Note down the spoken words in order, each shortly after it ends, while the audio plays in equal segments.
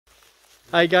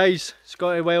Hi guys,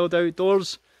 Scotty Wild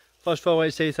Outdoors. First of all, I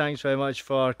want to say thanks very much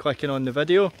for clicking on the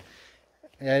video.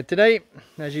 Tonight,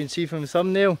 as you can see from the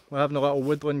thumbnail, we're having a little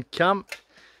woodland camp.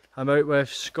 I'm out with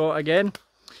Scott again.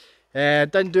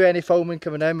 Didn't do any filming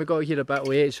coming in, we got here a bit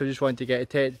late, so I just wanted to get a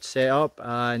tent set up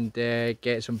and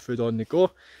get some food on the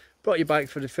go. Brought you back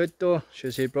for the food though, should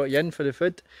I say brought you in for the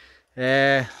food.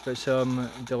 Got some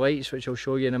delights which I'll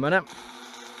show you in a minute.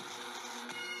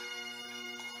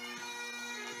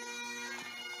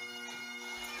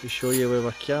 To show you where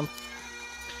we're camped.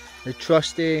 The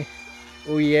trusty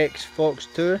OEX PHOXX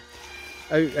 2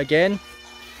 out again.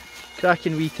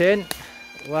 Cracking wee tent.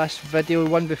 Last video,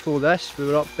 one before this, we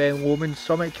were up Ben Lomond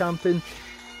summit camping.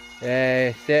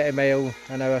 30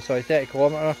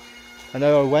 kilometre an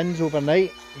hour winds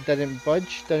overnight. Didn't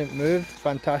budge, didn't move.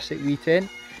 Fantastic wee tent.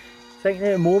 I think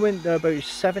at the moment they're about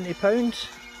 £70. It's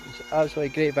absolutely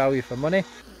great value for money.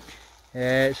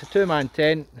 It's a 2-man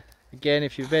tent. Again,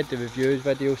 if you've read the reviews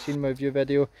video, seen my review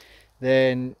video,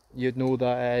 then you'd know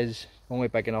that it is only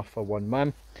big enough for one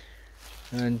man.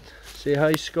 And say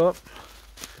hi, Scott.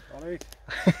 Hi.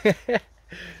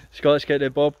 Scott's got the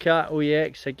BOBCAT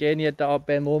OEX. Again, he had that up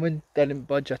Ben Lomond, didn't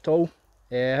budge at all.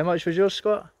 How much was yours,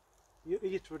 Scott?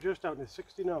 We're just out in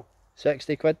 60 now.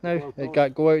 60 quid now. It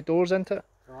got go outdoors, isn't it?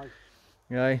 Aye.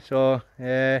 Aye, so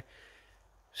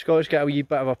Scott's got a wee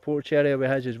bit of a porch area with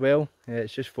his as well.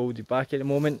 It's just folded back at the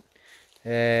moment.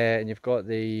 And you've got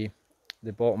the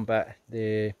bottom bit,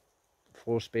 the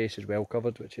floor space as well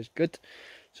covered, which is good.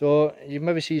 So you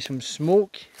maybe see some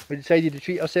smoke. We decided to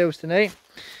treat ourselves tonight.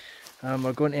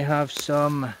 We're going to have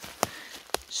some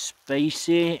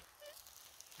spicy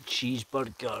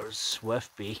cheeseburgers with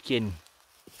bacon.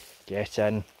 Get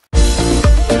in.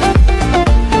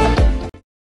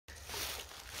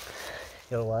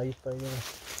 You're live by the way.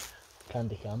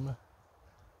 Candy camera.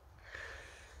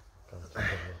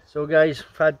 So guys,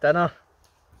 we've had dinner.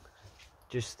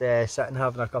 Just sitting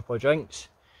having a couple of drinks.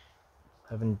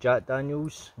 Having Jack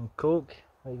Daniels and Coke.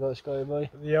 What you got, Scotty boy?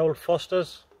 The old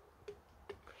Fosters.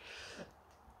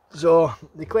 So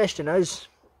the question is,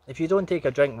 if you don't take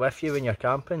a drink with you when you're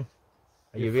camping,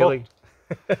 are you really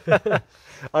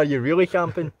are you really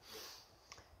camping?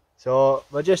 So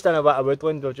we're just in a bit of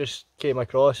woodland. We just came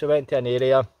across. We went to an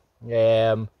area,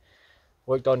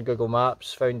 looked on Google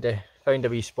Maps, found a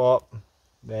wee spot,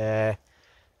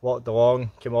 walked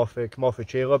along, came off the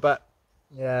trail a bit,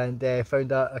 and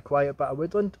found a quiet bit of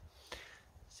woodland.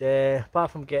 So, apart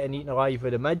from getting eaten alive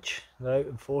with a midge, they're out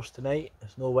in force tonight.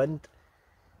 There's no wind.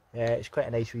 It's quite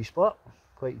a nice wee spot,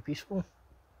 quite peaceful.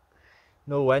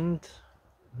 No wind,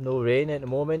 no rain at the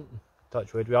moment.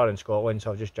 Touch wood, we are in Scotland,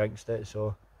 so I've just jinxed it.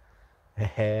 So,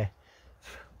 but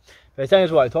the thing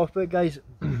is, what I talk about, guys,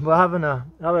 we're having a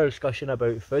discussion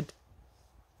about food.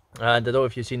 And I don't know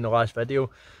if you've seen the last video,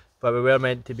 but we were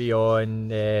meant to be on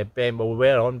we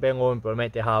were on Ben Lomond, but we were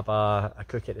meant to have a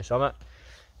cook at the summit.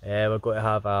 We're going to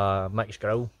have a mixed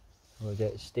grill. We'll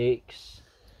get steaks,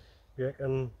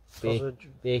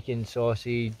 bacon,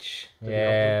 sausage,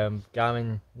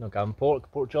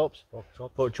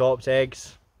 pork chops,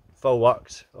 eggs, full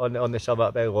works on the summit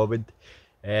at Ben Lomond.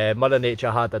 Mother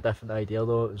Nature had a different idea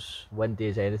though. It was windy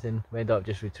as anything. We ended up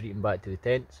just retreating back to the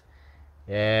tents.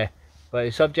 But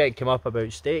the subject came up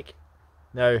about steak.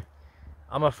 Now,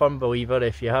 I'm a firm believer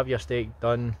if you have your steak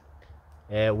done,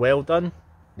 well done,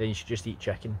 then you should just eat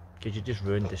chicken, because you just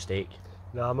ruined the steak.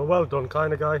 Nah, I'm a well done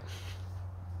kind of guy.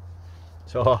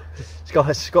 So,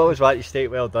 Scott was right,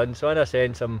 steak well done. So in a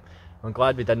sense, I'm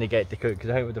glad we didn't get to cook,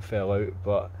 because I think we would have fell out.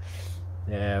 But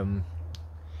you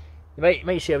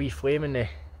might see a wee flame in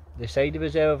the side of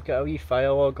us there. I've got a wee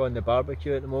fire log on the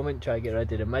barbecue at the moment, try to get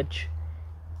rid of the midge.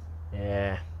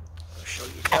 I'll show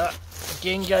you that.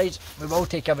 Again guys, we will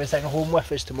take everything home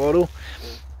with us tomorrow.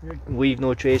 Leave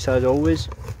no trace as always.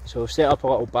 So I've set up a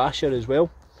little basher as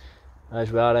well,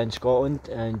 as we are in Scotland,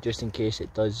 and just in case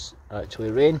it does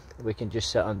actually rain, we can just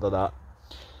sit under that.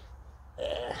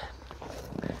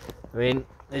 I mean,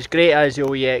 as great as the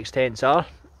OEX tents are,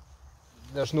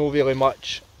 there's no really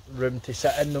much room to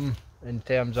sit in them in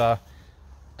terms of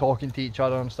talking to each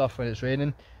other and stuff when it's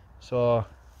raining. So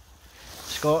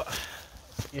Scott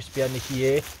used to be in the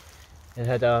PA and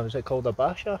had a, was it called a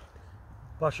basher?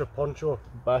 Basher poncho.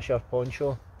 Basher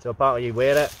poncho. So apparently you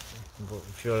wear it, I'm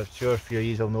sure a few of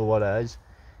you will know what it is.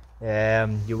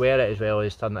 You wear it as well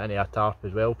as turn it into a tarp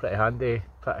as well, pretty handy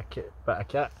bit of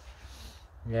kit.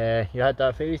 Yeah, you had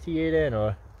that fairy tea then,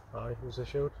 or? Aye, it was a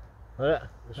shield. Was it?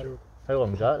 The shield. How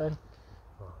long was that then?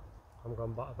 Oh, I'm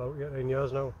going back about 18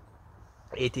 years now.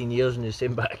 18 years in the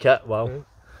same bit of kit, wow. Yeah.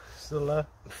 Still there.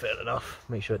 Fair enough.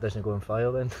 Make sure it doesn't go on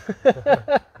fire then.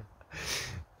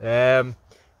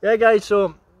 yeah guys,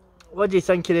 so what do you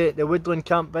think of the Woodland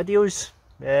camp videos?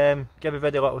 Give a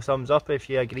video a little thumbs up if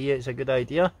you agree it's a good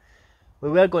idea. We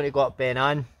were going to go up Ben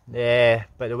Ann,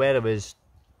 but the weather was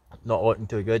not looking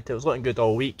too good. It was looking good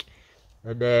all week,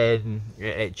 and then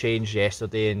it changed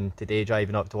yesterday, and today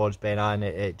driving up towards Ben Ann,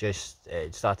 it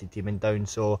started teeming down.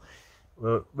 So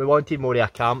we wanted more of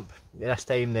a camp this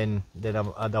time than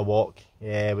a walk.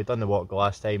 We done the walk the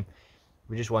last time.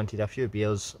 We just wanted a few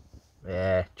beers,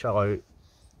 chill out,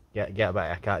 get a bit of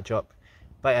a catch up,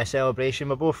 bit of a celebration.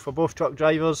 We're both truck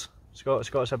drivers.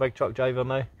 Scott's a big truck driver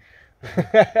now.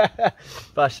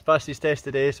 passed his test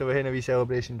today, so we're having a wee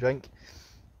celebration drink.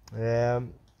 Yeah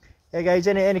guys,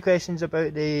 any questions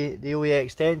about the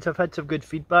OEX tents? I've had some good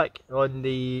feedback on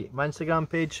my Instagram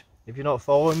page. If you're not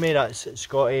following me, that's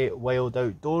Scotty Wild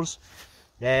Outdoors.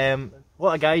 A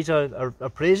lot of guys are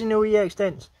praising the OEX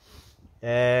tents.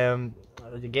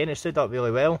 Again, it stood up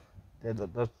really well.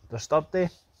 They're sturdy,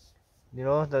 you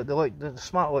know, they're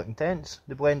smart looking tents.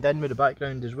 They blend in with the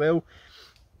background as well.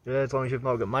 As long as you've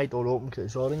not got my door open because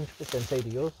it's orange. What's inside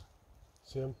of yours?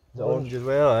 Same. The orange as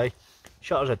well, aye.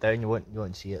 Shutters are down, you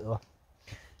won't see it though.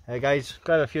 Guys,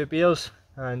 grab a few beers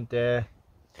and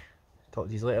talk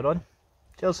to you later on.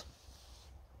 Cheers.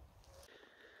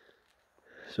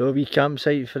 So a wee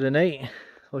campsite for the night.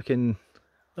 Looking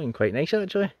quite nice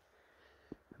actually.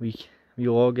 Wee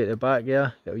log at the back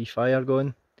there, got a wee fire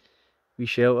going. Wee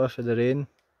shelter for the rain.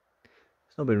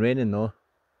 It's not been raining though.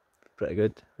 Pretty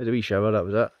good. Had a wee shower, that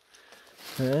was it.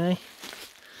 Aye.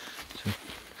 Some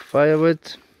firewood.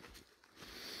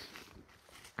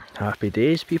 Happy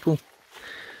days, people.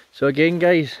 So again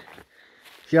guys,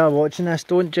 if you are watching this,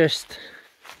 don't just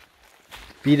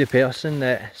be the person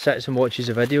that sits and watches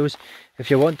the videos. If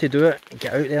you want to do it,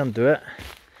 get out there and do it.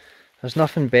 There's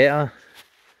nothing better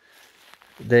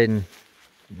than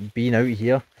being out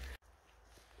here.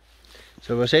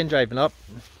 So we're saying driving up.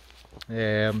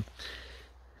 Didn't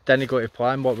go to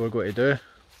plan what we were going to do,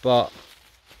 but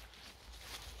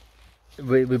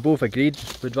we both agreed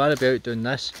we'd rather be out doing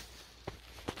this,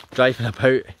 driving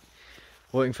about,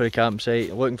 looking for a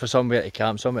campsite, looking for somewhere to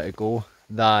camp, somewhere to go,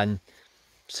 than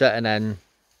sitting in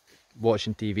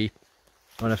watching TV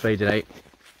on a Friday night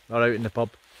or out in the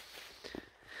pub.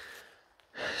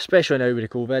 Especially now with the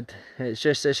COVID, it's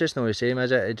just not the same,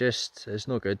 is it? It's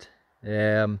no good.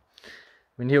 I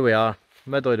mean, here we are,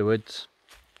 middle of the woods.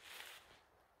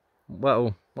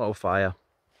 Little fire.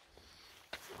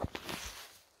 I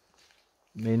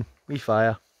mean, wee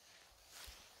fire.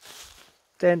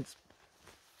 Tents.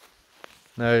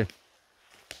 Now,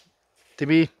 to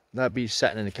me, that beats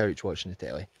sitting on the couch watching the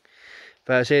telly.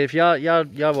 But I say, if you want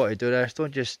to do this,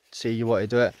 don't just say you want to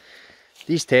do it.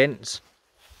 These tents,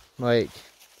 like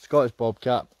Scott's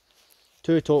BOBCAT,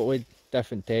 two totally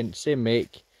different tents, same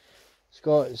make.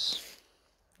 Scott's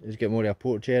has got more of a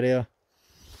porch area.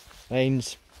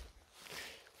 Mine's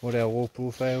more of a low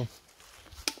profile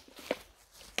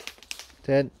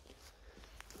tent.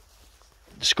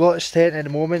 Scott's tent at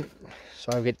the moment,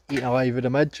 so I've got eaten alive with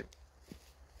the midge.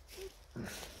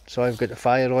 So I've got the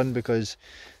fire on because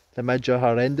the midge are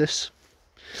horrendous.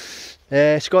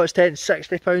 Scott's tent's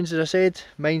 £60 as I said.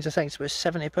 Mine's I think it's about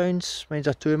 £70. Mine's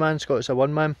a 2-man, Scott's a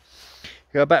 1-man.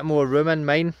 You got a bit more room in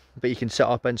mine, but you can sit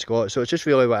up in Scott, so it's just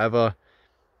really whatever.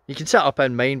 You can sit up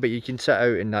in mine, but you can sit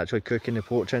out and actually cook in the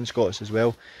porch in Scott's as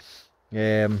well.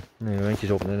 Anyway, I think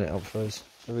he's opening it up for us.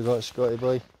 So we got Scotty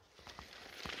boy. You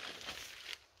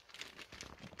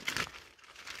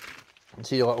can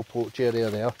see the little porch area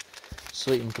there.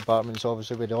 Sleeping compartments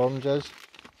obviously where the orange is.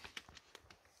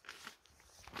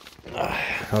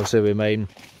 Obviously with mine.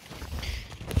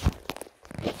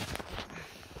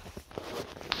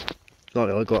 Not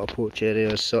really got a porch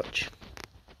area as such.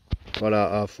 Or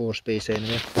a 4-space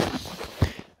anyway.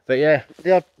 But yeah,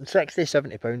 they're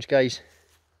 £60–70 guys.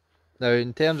 Now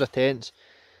in terms of tents,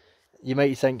 you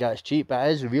might think that's cheap, but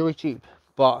it is really cheap.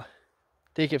 But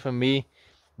take it from me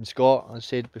and Scott, as I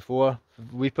said before,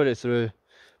 we put it through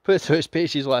its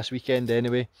paces last weekend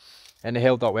anyway, and they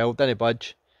held up well, didn't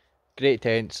budge. Great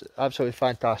tents, absolutely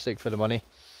fantastic for the money.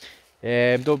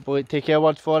 Don't take our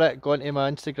word for it, go onto my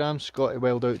Instagram, Scotty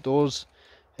Wild Outdoors.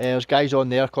 There's guys on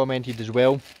there commented as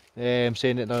well,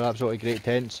 saying that they're absolutely great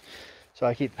tents. So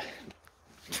I keep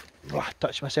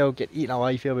touch myself, get eaten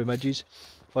alive here with midges.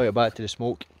 I'll get back to the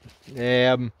smoke.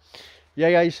 Yeah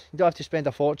guys, you don't have to spend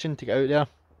a fortune to get out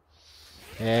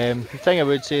there. The thing I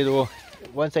would say though,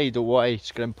 one thing you don't want to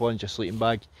scrimp on is your sleeping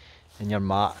bag and your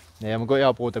mat. I'm going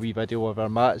to upload a wee video of our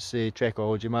mats, the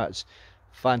Trekology mats.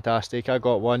 Fantastic, I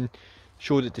got one,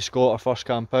 showed it to Scott our first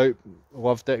camp out,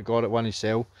 loved it, got it one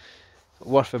himself.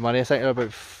 Worth the money, I think they're about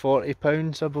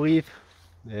 £40 I believe.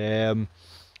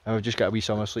 And we've just got a wee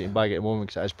summer sleeping bag at the moment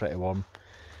because it is pretty warm.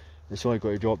 It's only got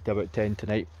to drop to about 10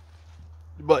 tonight.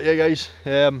 But yeah guys,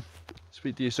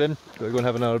 speak to you soon. Got to go and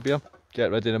have another beer,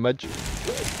 get ready in a midge.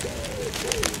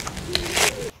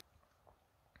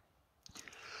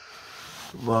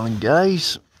 Morning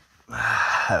guys,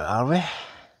 how are we?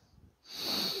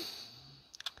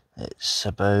 It's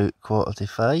about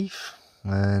 4:45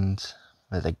 and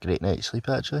we had a great night's sleep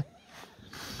actually.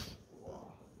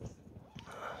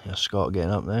 Here's Scott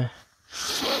getting up now.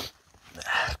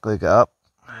 Go get up,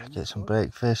 get some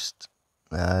breakfast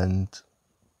and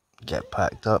get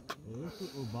packed up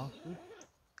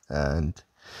and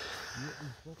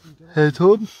head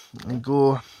home and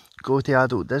go to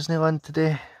Adult Disneyland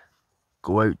today.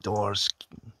 Go outdoors.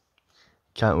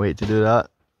 Can't wait to do that.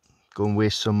 Go and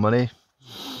waste some money.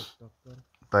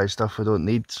 Buy stuff we don't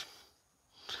need.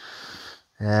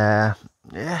 Yeah.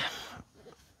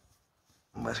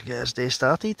 Let's get this day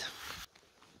started.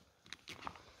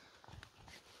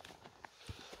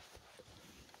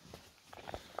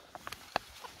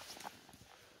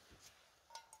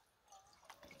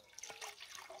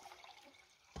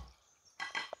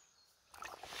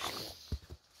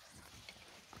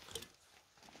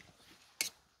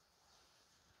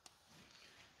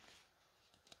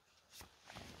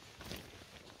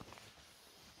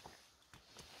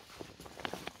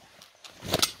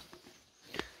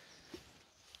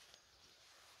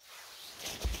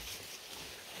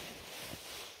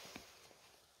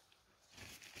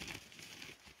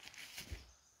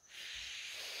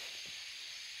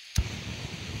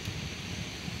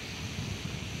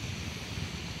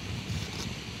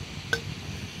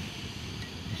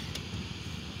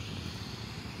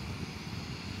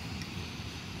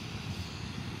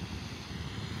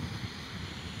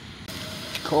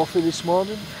 Coffee this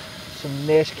morning, some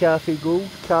Nescafe Gold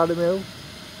caramel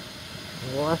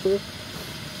latte.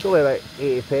 It's only about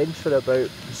 80 pence for about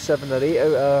 7 or 8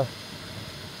 out of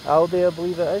Aldi, I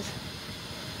believe it is.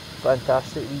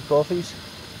 Fantastic wee coffees.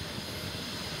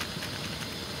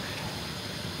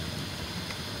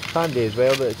 Handy as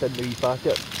well that it's in the wee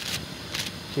packet.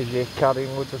 Saves you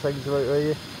carrying loads of things about with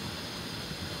you.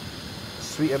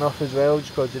 Sweet enough as well,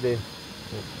 just because of the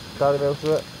caramel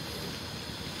to it.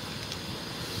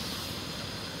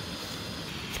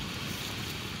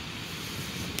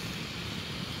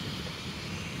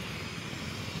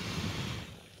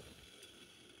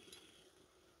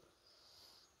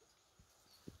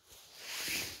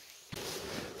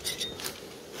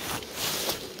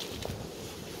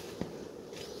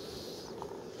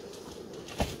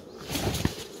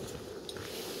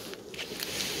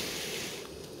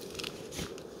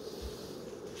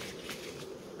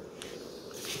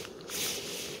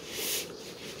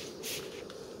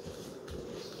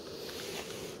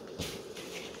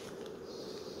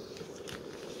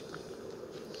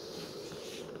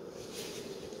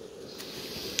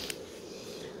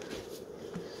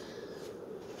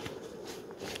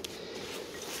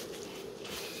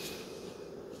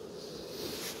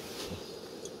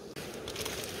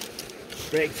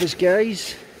 Breakfast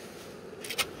guys,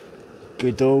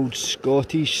 good old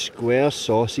Scottish square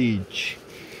sausage.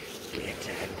 Get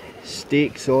in.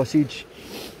 Steak sausage.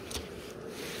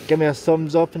 Give me a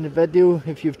thumbs up in the video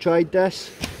if you've tried this.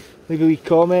 Leave a wee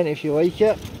comment if you like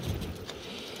it.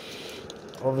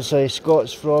 Obviously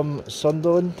Scott's from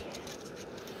Sunderland,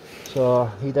 so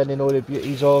he didn't know the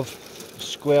beauties of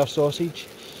square sausage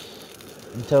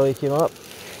until he came up.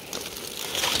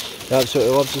 He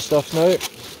absolutely loves the stuff now.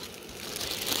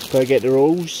 Gotta get the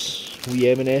rolls, wee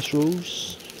M&S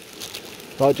rolls.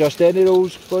 Not just any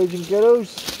rolls, boys and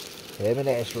girls.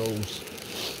 M&S rolls.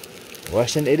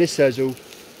 Listen to the sizzle.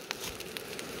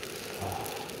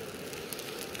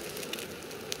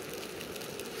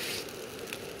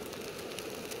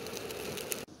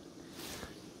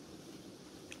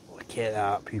 Look at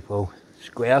that, people.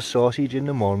 Square sausage in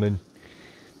the morning.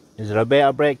 Is there a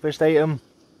better breakfast item?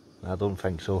 I don't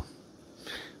think so.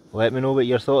 Let me know what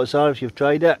your thoughts are if you've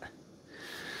tried it.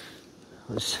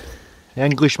 It's the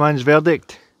Englishman's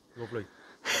verdict. Lovely.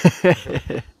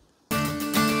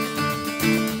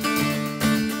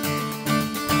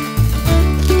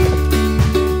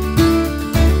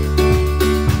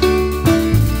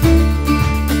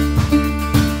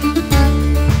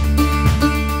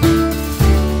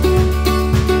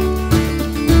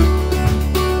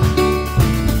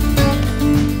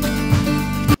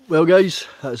 Well guys,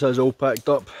 that's us all packed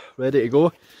up, ready to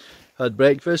go. Had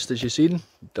breakfast as you've seen,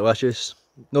 delicious.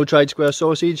 No tried square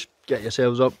sausage, get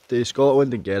yourselves up to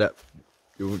Scotland and get it.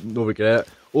 You'll no regret it.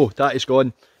 Oh, tatty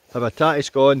scone. Have a tatty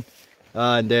scone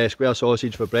and square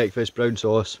sausage for breakfast, brown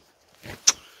sauce.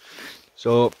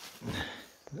 So,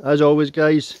 as always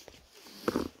guys,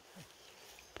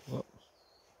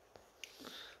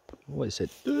 what's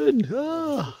it doing?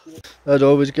 Ah. As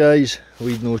always guys,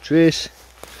 leave no trace.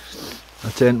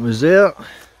 Our tent was there.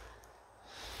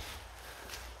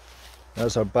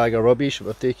 That's our bag of rubbish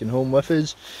we're taking home with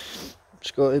us.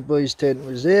 Scotty boy's tent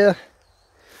was there.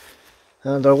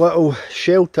 And our little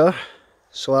shelter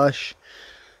slash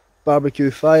barbecue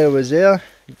fire was there.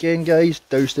 Again guys,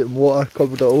 doused it in water,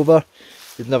 covered it over.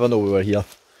 You'd never know we were here.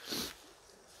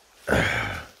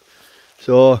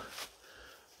 So,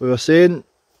 we were saying,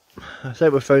 I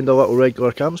think we found a little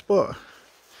regular camp spot.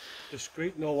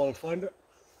 Discreet, no one will find it.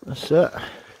 That's it.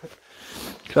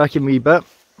 Cracking wee bit.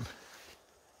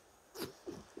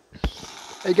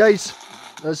 Hey guys,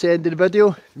 that's the end of the video.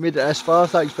 If you made it this far,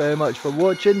 thanks very much for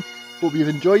watching. Hope you've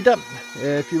enjoyed it.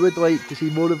 If you would like to see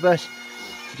more of this,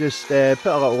 just put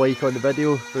a little like on the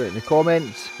video, put it in the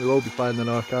comments. We will be planning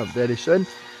our camp very soon.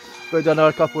 We've done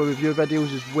another couple of review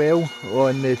videos as well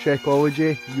on the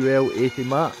Trekology UL80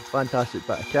 mat. Fantastic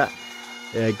bit of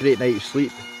kit. Great night's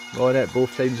sleep on it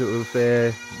both times that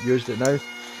we've used it now.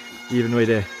 Even with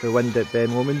the wind at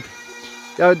Ben Lomond.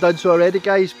 If you haven't done so already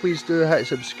guys, please do hit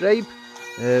subscribe.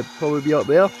 Probably be up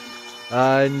there.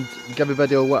 And give the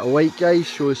video a little like guys,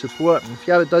 show support. And if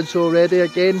you haven't done so already,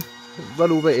 again,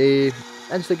 run over to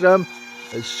Instagram.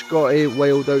 It's Scotty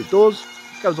Wild Outdoors.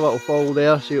 Give us a little follow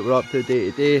there, see what we're up to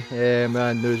day to day,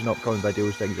 and news and upcoming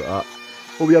videos, things like that.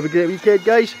 Hope you have a great weekend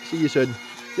guys, see you soon.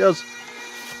 Cheers.